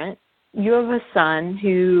parent, you have a son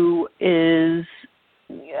who is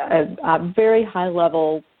a very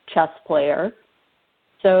high-level chess player,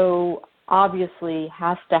 so obviously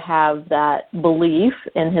has to have that belief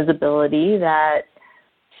in his ability, that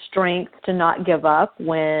strength to not give up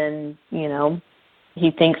when, he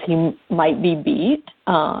thinks he might be beat,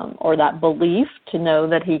 or that belief to know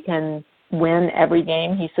that he can win every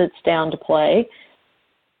game he sits down to play.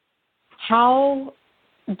 How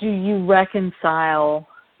do you reconcile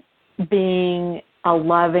being a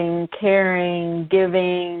loving, caring,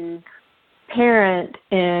 giving parent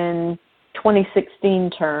in 2016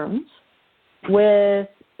 terms with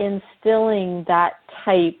instilling that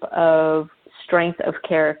type of strength of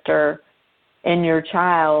character in your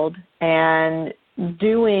child and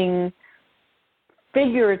doing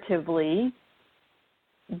figuratively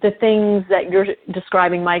the things that you're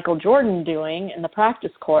describing Michael Jordan doing in the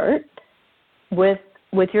practice court with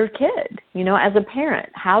your kid, as a parent?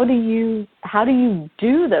 How do you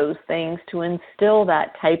do those things to instill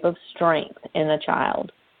that type of strength in a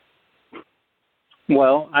child?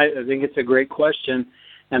 Well, I think it's a great question,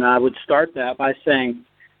 and I would start that by saying,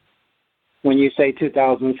 when you say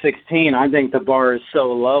 2016, I think the bar is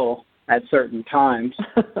so low at certain times.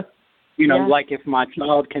 Like if my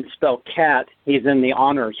child can spell cat, he's in the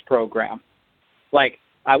honors program. Like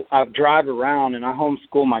I drive around and I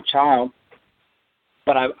homeschool my child,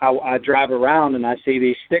 but I drive around and I see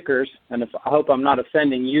these stickers, and I hope I'm not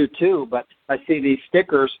offending you too, but I see these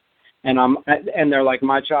stickers and they're like,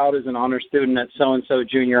 my child is an honor student at so-and-so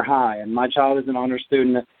junior high, and my child is an honor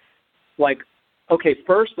student at, like, okay,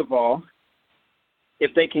 first of all,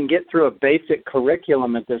 if they can get through a basic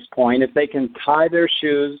curriculum at this point, if they can tie their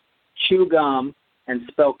shoes, chew gum, and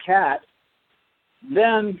spell cat,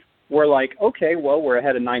 then we're like, okay, well, we're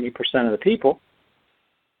ahead of 90% of the people.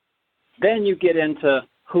 Then you get into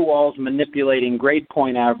who all's manipulating grade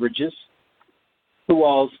point averages, who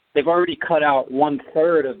all's They've already cut out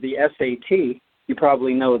 1/3 of the SAT. You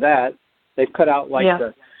probably know that. They've cut out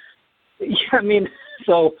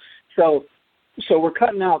so we're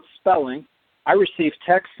cutting out spelling. I receive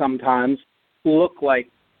texts sometimes look like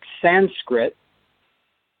Sanskrit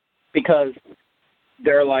because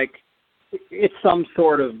they're like, it's some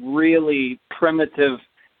sort of really primitive,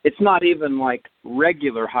 it's not even like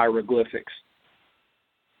regular hieroglyphics.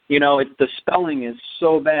 The spelling is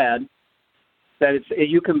so bad that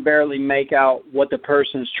you can barely make out what the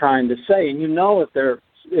person's trying to say. And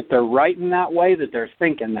if they're writing that way, that they're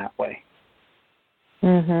thinking that way.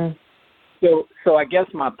 Mhm. So I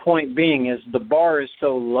guess my point being is the bar is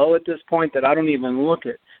so low at this point that I don't even look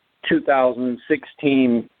at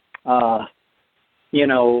 2016,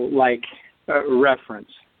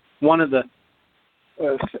 reference. One of the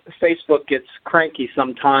Facebook gets cranky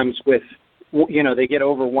sometimes with, they get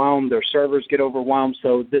overwhelmed, their servers get overwhelmed.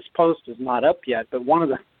 So this post is not up yet, but one of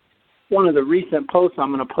the recent posts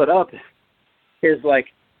I'm going to put up is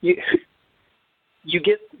like you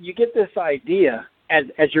get this idea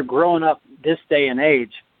as you're growing up this day and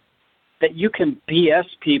age that you can BS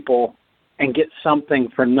people and get something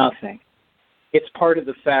for nothing. It's part of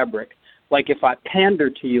the fabric. Like if I pander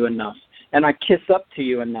to you enough and I kiss up to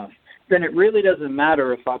you enough, then it really doesn't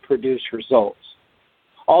matter if I produce results.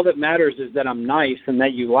 All that matters is that I'm nice and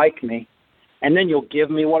that you like me, and then you'll give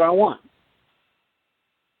me what I want.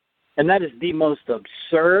 And that is the most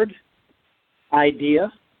absurd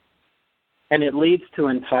idea, and it leads to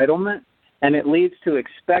entitlement, and it leads to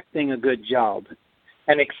expecting a good job,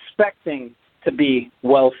 and expecting to be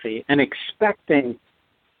wealthy, and expecting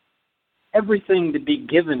everything to be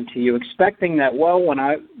given to you, expecting that,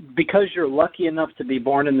 because you're lucky enough to be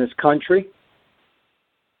born in this country,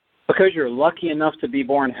 because you're lucky enough to be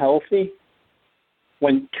born healthy,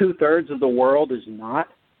 when 2/3 of the world is not,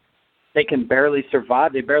 they can barely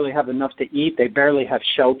survive, they barely have enough to eat, they barely have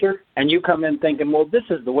shelter, and you come in thinking, well, this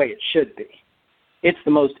is the way it should be. It's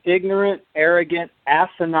the most ignorant, arrogant,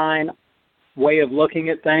 asinine way of looking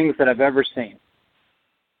at things that I've ever seen.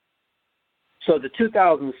 So the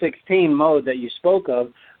 2016 mode that you spoke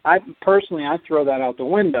of, I throw that out the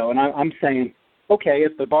window, and I'm saying, okay,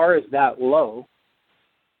 if the bar is that low,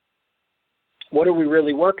 what are we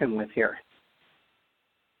really working with here?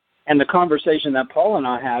 And the conversation that Paul and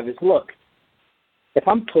I have is, look, if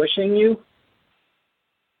I'm pushing you,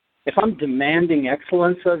 if I'm demanding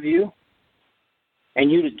excellence of you,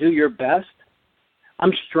 and you to do your best,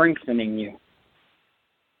 I'm strengthening you.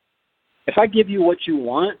 If I give you what you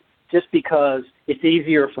want just because it's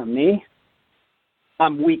easier for me,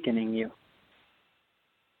 I'm weakening you.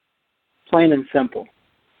 Plain and simple.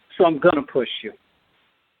 So I'm going to push you.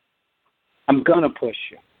 I'm going to push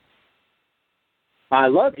you. I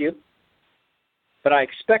love you, but I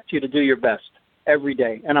expect you to do your best every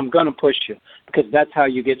day, and I'm going to push you because that's how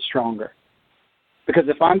you get stronger. Because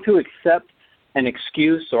if I'm to accept an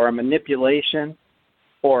excuse or a manipulation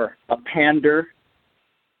or a pander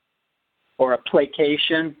or a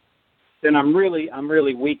placation, then I'm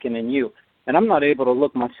really weakening you. And I'm not able to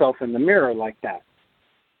look myself in the mirror like that.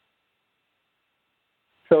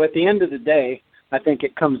 So at the end of the day, I think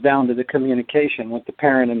it comes down to the communication with the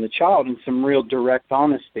parent and the child and some real direct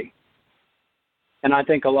honesty. And I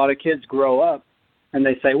think a lot of kids grow up and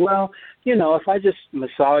they say, well, if I just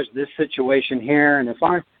massage this situation here and if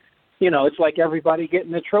I, it's like everybody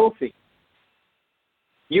getting a trophy.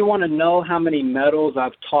 You want to know how many medals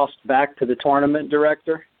I've tossed back to the tournament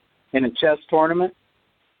director in a chess tournament?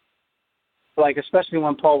 Like, especially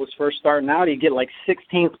when Paul was first starting out, he'd get like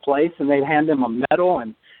 16th place and they'd hand him a medal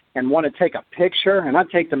and want to take a picture, and I'd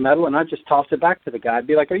take the medal and I'd just toss it back to the guy. I'd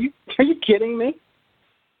be like, are you kidding me?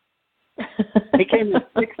 He came in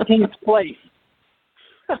 16th place.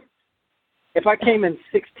 If I came in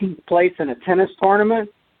 16th place in a tennis tournament,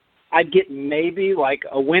 I'd get maybe like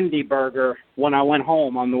a Wendy burger when I went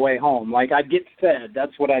home on the way home. Like, I'd get fed.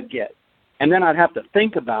 That's what I'd get. And then I'd have to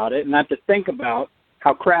think about it, and I'd have to think about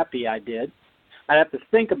how crappy I did. I'd have to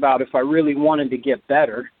think about if I really wanted to get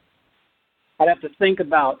better. I'd have to think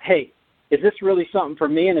about, hey, is this really something for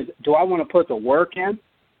me, and do I want to put the work in?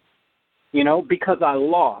 Because I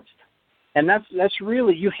lost. And that's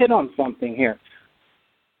really, you hit on something here.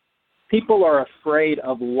 People are afraid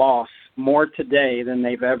of loss more today than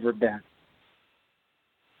they've ever been.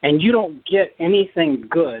 And you don't get anything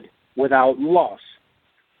good without loss.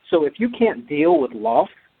 So if you can't deal with loss,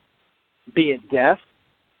 be it death,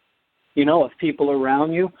 of people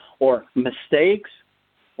around you, or mistakes,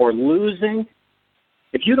 or losing,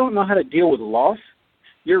 if you don't know how to deal with loss,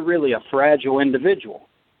 you're really a fragile individual.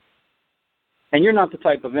 And you're not the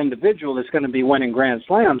type of individual that's going to be winning Grand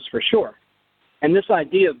Slams for sure. And this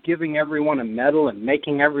idea of giving everyone a medal and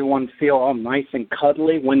making everyone feel all nice and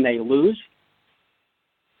cuddly when they lose,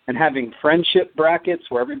 and having friendship brackets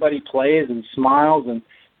where everybody plays and smiles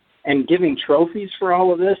and giving trophies for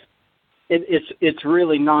all of this, it's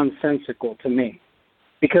really nonsensical to me,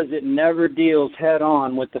 because it never deals head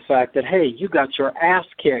on with the fact that, hey, you got your ass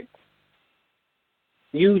kicked.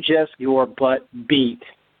 You just your butt beat.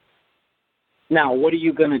 Now, what are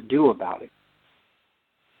you going to do about it?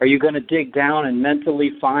 Are you going to dig down and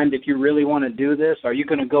mentally find if you really want to do this? Are you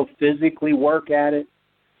going to go physically work at it?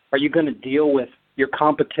 Are you going to deal with your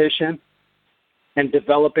competition and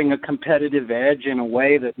developing a competitive edge in a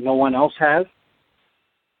way that no one else has?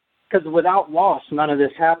 Because without loss, none of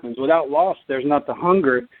this happens. Without loss, there's not the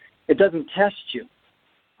hunger. It doesn't test you.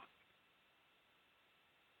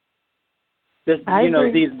 These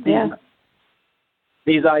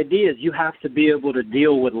ideas, you have to be able to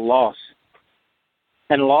deal with loss.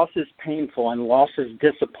 And loss is painful, and loss is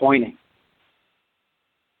disappointing.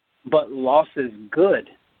 But loss is good,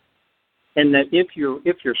 in that if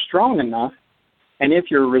you're strong enough, and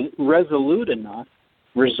if you're resolute enough,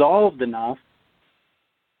 resolved enough,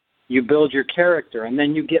 you build your character, and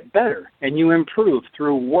then you get better, and you improve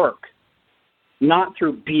through work, not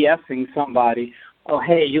through BSing somebody. Oh,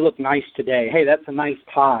 hey, you look nice today. Hey, that's a nice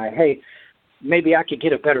tie. Hey, maybe I could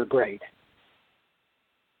get a better grade.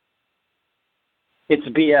 It's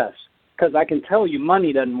BS, because I can tell you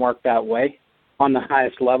money doesn't work that way on the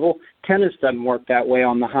highest level. Tennis doesn't work that way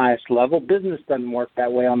on the highest level. Business doesn't work that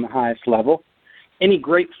way on the highest level. Any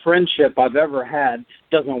great friendship I've ever had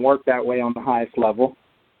doesn't work that way on the highest level.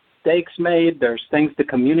 Mistakes made, there's things to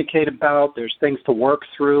communicate about, there's things to work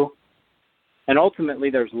through, and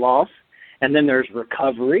ultimately there's loss, and then there's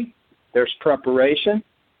recovery, there's preparation,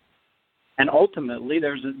 and ultimately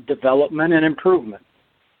there's development and improvement.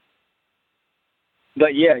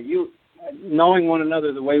 But yeah, knowing one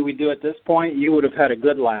another the way we do at this point, you would have had a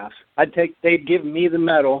good laugh. They'd give me the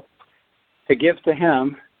medal to give to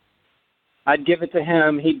him. I'd give it to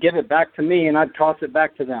him, he'd give it back to me, and I'd toss it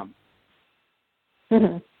back to them.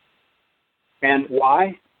 Mm-hmm. And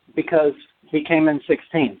why? Because he came in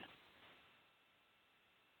 16th.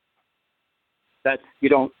 You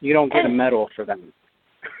don't get a medal for that.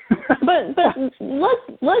 but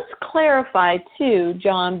let's clarify too,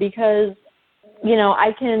 John, because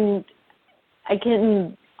I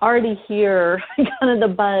can already hear kind of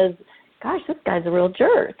the buzz. Gosh, this guy's a real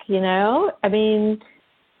jerk. I mean,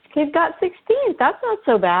 he's got 16th. That's not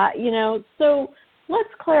so bad. So let's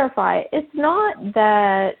clarify. It's not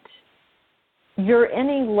that you're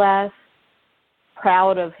any less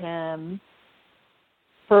proud of him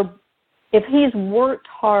for if he's worked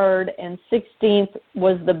hard and 16th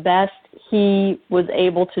was the best he was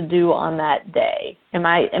able to do on that day. Am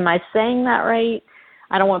I saying that right?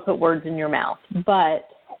 I don't want to put words in your mouth, but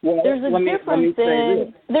there's a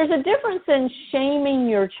difference in shaming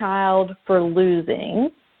your child for losing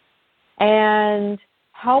and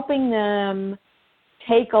helping them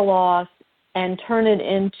take a loss and turn it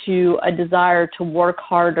into a desire to work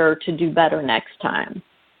harder to do better next time.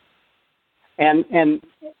 And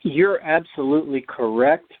you're absolutely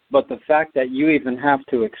correct, but the fact that you even have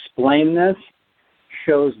to explain this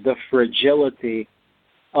shows the fragility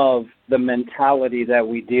of the mentality that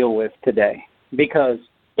we deal with today. Because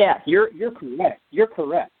you're correct. You're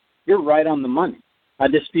correct. You're right on the money. I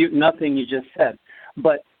dispute nothing you just said.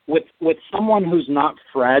 But with someone who's not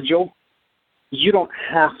fragile, you don't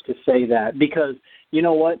have to say that, because you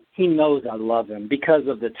know what? He knows I love him because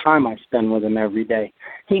of the time I spend with him every day.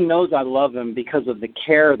 He knows I love him because of the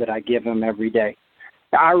care that I give him every day.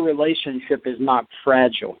 Our relationship is not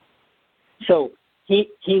fragile. So he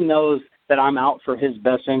knows that I'm out for his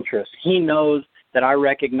best interest. He knows that I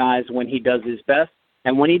recognize when he does his best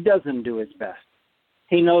and when he doesn't do his best.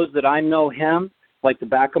 He knows that I know him like the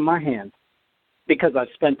back of my hand because I've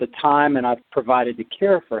spent the time and I've provided the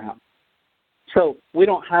care for him. So we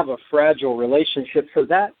don't have a fragile relationship. So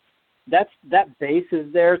that base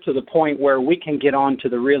is there to the point where we can get on to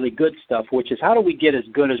the really good stuff, which is how do we get as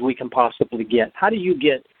good as we can possibly get? How do you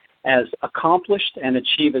get as accomplished and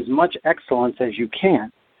achieve as much excellence as you can?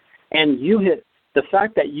 And you hit the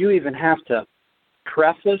fact that you even have to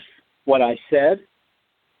preface what I said,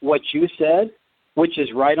 what you said, which is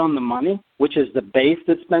right on the money, which is the base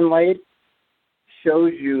that's been laid,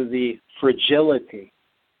 shows you the fragility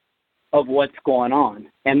of what's going on,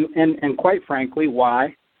 and quite frankly,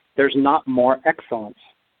 why there's not more excellence,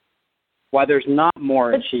 why there's not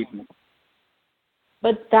more achievement.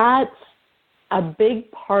 But that's a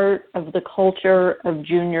big part of the culture of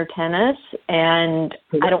junior tennis, and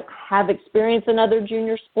I don't have experience in other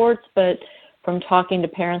junior sports, but from talking to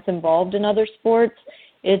parents involved in other sports.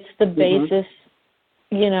 It's the basis,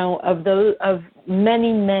 of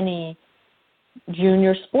many, many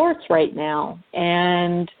junior sports right now.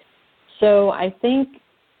 And so I think,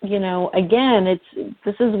 again,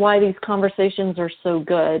 this is why these conversations are so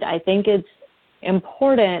good. I think it's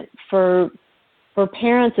important for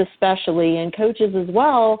parents especially, and coaches as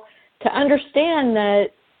well, to understand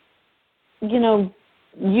that, you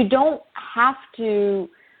don't have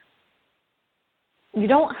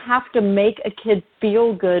to make a kid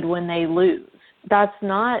feel good when they lose. That's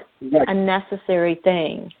not a necessary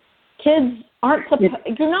thing. Kids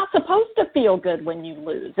you're not supposed to feel good when you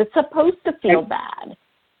lose. It's supposed to feel bad.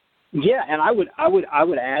 Yeah, and I would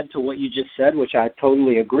add to what you just said, which I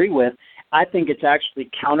totally agree with. I think it's actually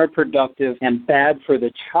counterproductive and bad for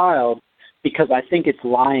the child, because I think it's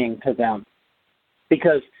lying to them.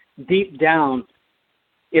 Because deep down,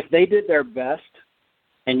 if they did their best,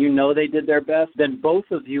 and they did their best, then both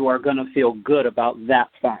of you are going to feel good about that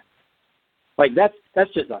fact. Like that's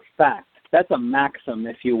just a fact. That's a maxim,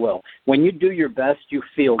 if you will. When you do your best, you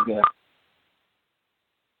feel good.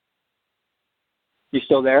 You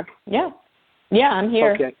still there? Yeah. Yeah, I'm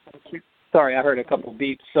here. Okay. Sorry, I heard a couple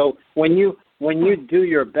beeps. So when you do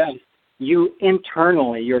your best, you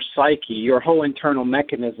internally, your psyche, your whole internal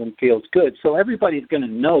mechanism feels good. So everybody's going to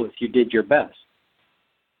know if you did your best.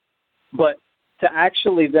 But to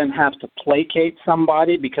actually then have to placate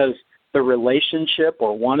somebody because the relationship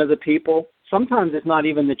or one of the people, sometimes it's not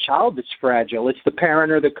even the child that's fragile. It's the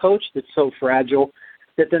parent or the coach that's so fragile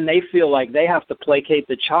that then they feel like they have to placate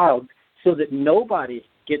the child so that nobody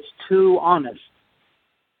gets too honest.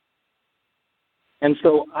 And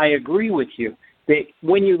so I agree with you that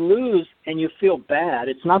when you lose and you feel bad,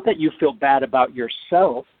 it's not that you feel bad about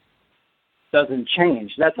yourself. Doesn't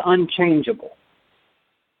change. That's unchangeable.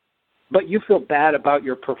 But you feel bad about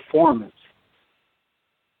your performance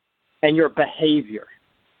and your behavior.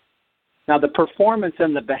 Now, the performance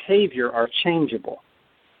and the behavior are changeable.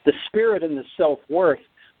 The spirit and the self-worth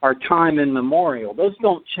are time immemorial. Those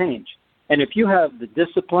don't change. And if you have the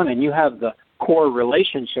discipline and you have the core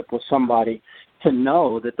relationship with somebody to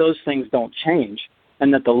know that those things don't change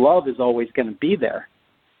and that the love is always going to be there,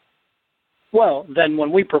 well, then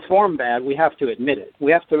when we perform bad, we have to admit it.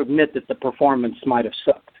 We have to admit that the performance might have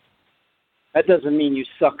sucked. That doesn't mean you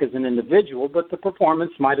suck as an individual, but the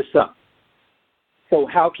performance might have sucked. So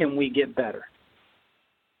how can we get better?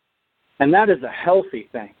 And that is a healthy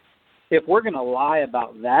thing. If we're going to lie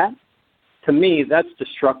about that, to me, that's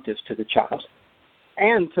destructive to the child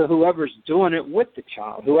and to whoever's doing it with the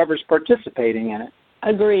child, whoever's participating in it.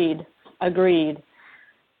 Agreed.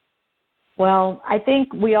 Well, I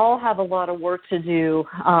think we all have a lot of work to do.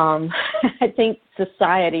 I think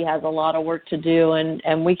society has a lot of work to do,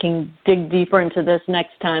 and we can dig deeper into this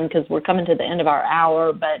next time because we're coming to the end of our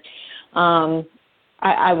hour. But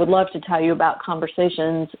I would love to tell you about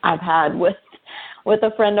conversations I've had with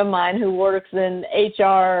a friend of mine who works in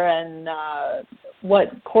HR and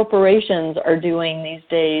what corporations are doing these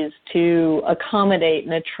days to accommodate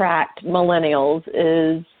and attract millennials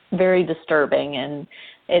is very disturbing, and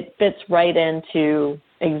it fits right into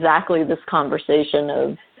exactly this conversation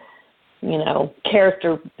of,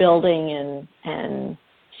 character building and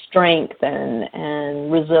strength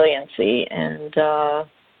and resiliency. And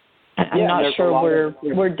I'm not sure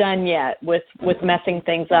we're done yet with messing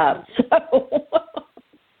things up. So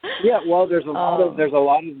yeah, well, there's a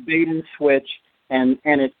lot of bait and switch, and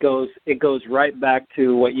it goes right back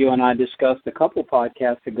to what you and I discussed a couple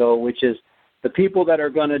podcasts ago, which is the people that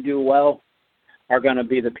are going to do well are going to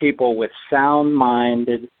be the people with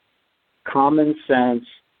sound-minded, common sense,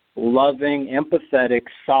 loving, empathetic,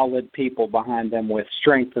 solid people behind them with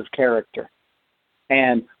strength of character.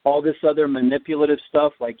 And all this other manipulative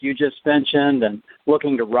stuff like you just mentioned and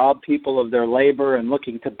looking to rob people of their labor and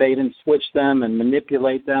looking to bait and switch them and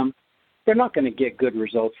manipulate them, they're not going to get good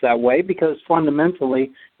results that way because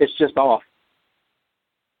fundamentally it's just off.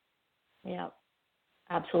 Yeah,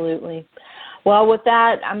 absolutely. Well, with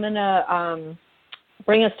that, I'm going to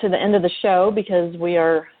bring us to the end of the show because we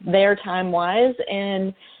are there time-wise.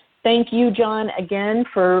 And thank you, John, again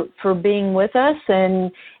for being with us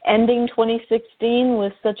and ending 2016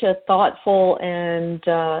 with such a thoughtful and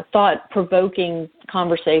thought-provoking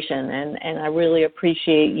conversation. And I really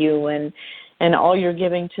appreciate you and all you're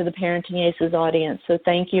giving to the Parenting Aces audience. So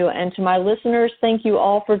thank you. And to my listeners, thank you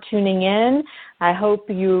all for tuning in. I hope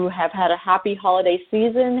you have had a happy holiday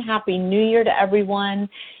season. Happy New Year to everyone.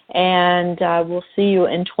 And we'll see you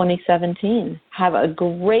in 2017. Have a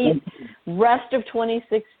great rest of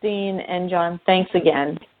 2016. And John, thanks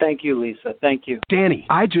again. Thank you, Lisa. Thank you. Danny,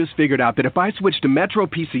 I just figured out that if I switch to Metro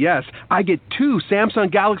PCS, I get 2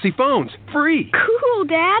 Samsung Galaxy phones free. Cool,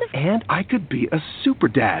 Dad. And I could be a super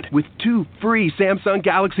dad with 2 free Samsung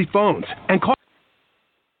Galaxy phones. And call